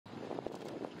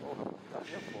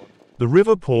The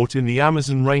river port in the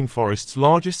Amazon rainforest's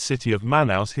largest city of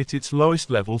Manaus hit its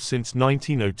lowest level since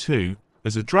 1902,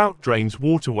 as a drought drains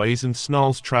waterways and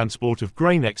snarls transport of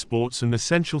grain exports and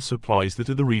essential supplies that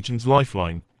are the region's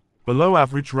lifeline.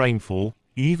 Below-average rainfall,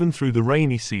 even through the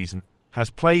rainy season,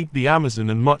 has plagued the Amazon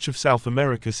and much of South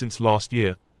America since last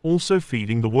year, also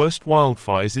feeding the worst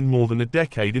wildfires in more than a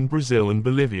decade in Brazil and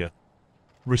Bolivia.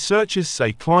 Researchers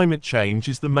say climate change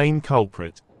is the main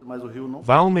culprit.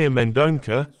 Valmir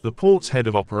Mendonça, the port's head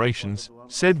of operations,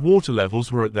 said water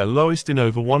levels were at their lowest in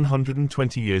over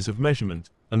 120 years of measurement,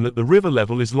 and that the river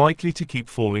level is likely to keep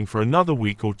falling for another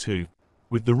week or two.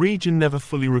 With the region never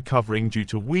fully recovering due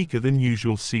to weaker than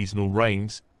usual seasonal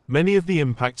rains, many of the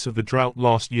impacts of the drought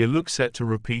last year look set to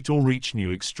repeat or reach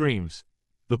new extremes.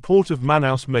 The port of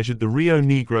Manaus measured the Rio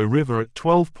Negro River at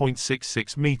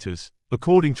 12.66 meters,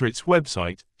 according to its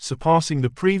website, surpassing the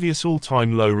previous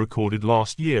all-time low recorded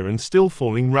last year and still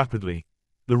falling rapidly.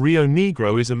 The Rio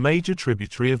Negro is a major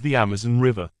tributary of the Amazon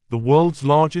River, the world's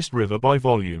largest river by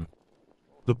volume.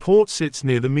 The port sits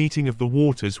near the meeting of the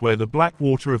waters where the black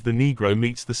water of the Negro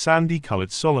meets the sandy-colored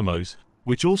Solomos,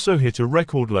 which also hit a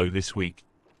record low this week.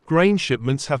 Grain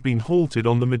shipments have been halted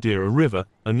on the Madeira River,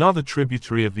 another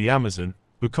tributary of the Amazon,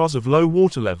 because of low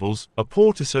water levels, a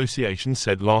port association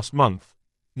said last month.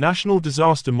 National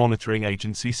Disaster Monitoring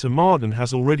Agency SAMADAN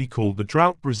has already called the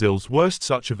drought Brazil's worst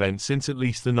such event since at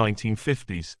least the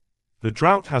 1950s. The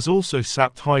drought has also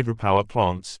sapped hydropower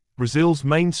plants, Brazil's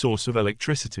main source of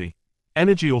electricity.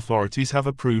 Energy authorities have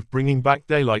approved bringing back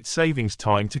daylight savings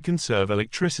time to conserve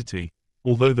electricity,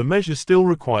 although the measure still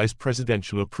requires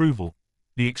presidential approval.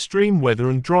 The extreme weather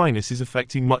and dryness is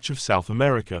affecting much of South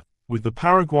America, with the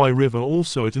Paraguay River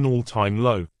also at an all-time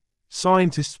low.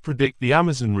 Scientists predict the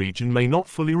Amazon region may not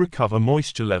fully recover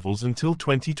moisture levels until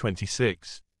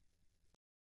 2026.